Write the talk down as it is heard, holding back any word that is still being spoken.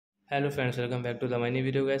Hello friends, welcome back to the mini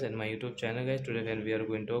video guys and my YouTube channel guys. Today friend, we are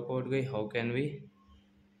going to talk about guys how can we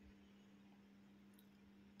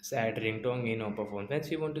set ringtone in Oppo phone. Friends,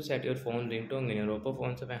 you want to set your phone ringtone in your Oppo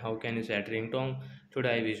phone, so how can you set ringtone?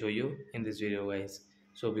 Today I will show you in this video guys.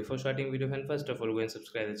 So before starting video friend, first of all go and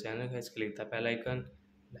subscribe the channel guys, click the bell icon,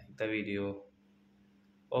 like the video.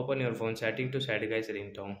 Open your phone setting to set guys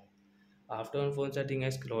ringtone. After on phone setting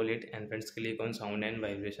guys, scroll it and friends click on sound and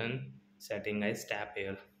vibration setting guys, tap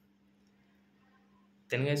here.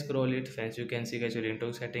 Then guys scroll it friends, you can see guys your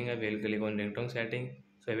ringtone setting. I will click on ringtone setting.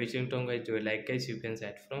 So which ringtone guys you like guys, you can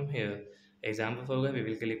set from here. Example for guys, we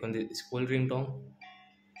will click on the school ringtone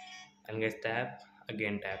and guys tap,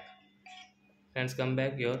 again tap. Friends come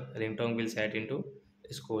back, your ringtone will set into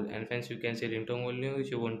school. And friends you can see ringtone volume,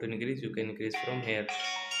 if you want to increase you can increase from here.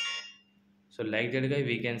 So like that guys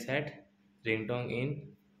we can set ringtone in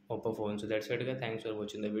Oppo phone. So that's it guys, thanks for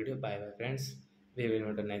watching the video. Bye bye friends, we will meet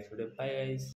in the next video. Bye guys.